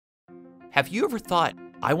Have you ever thought,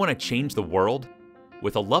 I want to change the world?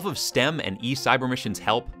 With a love of STEM and eCYBERMISSION's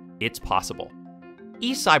help, it's possible.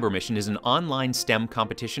 eCYBERMISSION is an online STEM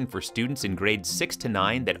competition for students in grades 6 to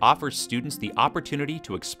 9 that offers students the opportunity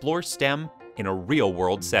to explore STEM in a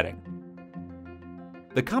real-world setting.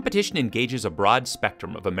 The competition engages a broad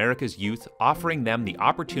spectrum of America's youth, offering them the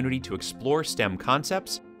opportunity to explore STEM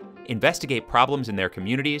concepts, investigate problems in their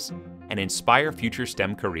communities, and inspire future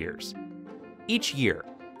STEM careers. Each year,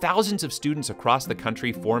 thousands of students across the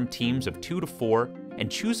country form teams of 2 to 4 and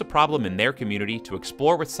choose a problem in their community to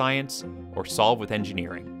explore with science or solve with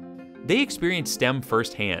engineering. They experience STEM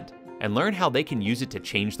firsthand and learn how they can use it to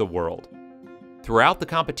change the world. Throughout the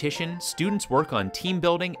competition, students work on team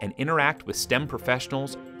building and interact with STEM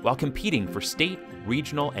professionals while competing for state,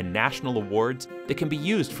 regional, and national awards that can be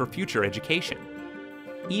used for future education.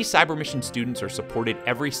 eCYBERMISSION students are supported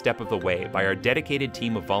every step of the way by our dedicated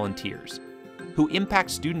team of volunteers, who impact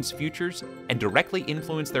students' futures and directly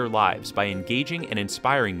influence their lives by engaging and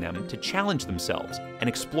inspiring them to challenge themselves and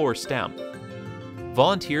explore STEM.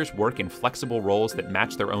 Volunteers work in flexible roles that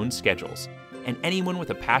match their own schedules, and anyone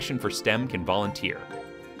with a passion for STEM can volunteer.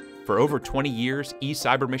 For over 20 years,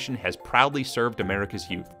 eCYBERMISSION has proudly served America's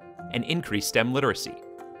youth and increased STEM literacy.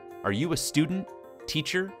 Are you a student,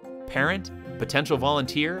 teacher, parent, potential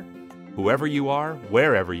volunteer? Whoever you are,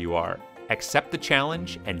 wherever you are, accept the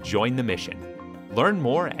challenge and join the mission. Learn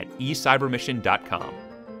more at eCYBERMISSION.com.